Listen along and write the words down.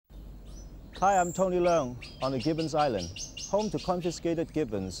Hi, I'm Tony Leung on the Gibbons Island, home to confiscated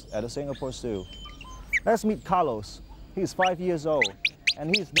gibbons at the Singapore Zoo. Let's meet Carlos. He's 5 years old,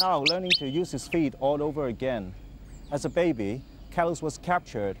 and he's now learning to use his feet all over again. As a baby, Carlos was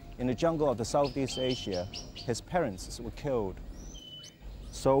captured in the jungle of the Southeast Asia. His parents were killed.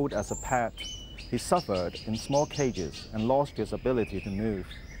 Sold as a pet, he suffered in small cages and lost his ability to move.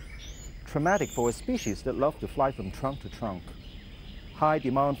 Traumatic for a species that love to fly from trunk to trunk. High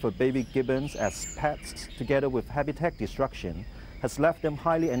demand for baby gibbons as pets, together with habitat destruction, has left them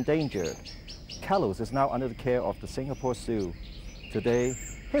highly endangered. Carlos is now under the care of the Singapore Zoo. Today,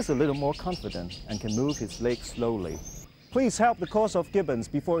 he's a little more confident and can move his legs slowly. Please help the cause of gibbons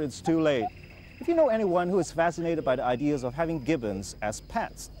before it's too late. If you know anyone who is fascinated by the ideas of having gibbons as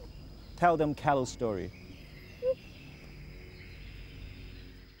pets, tell them Carlos' story.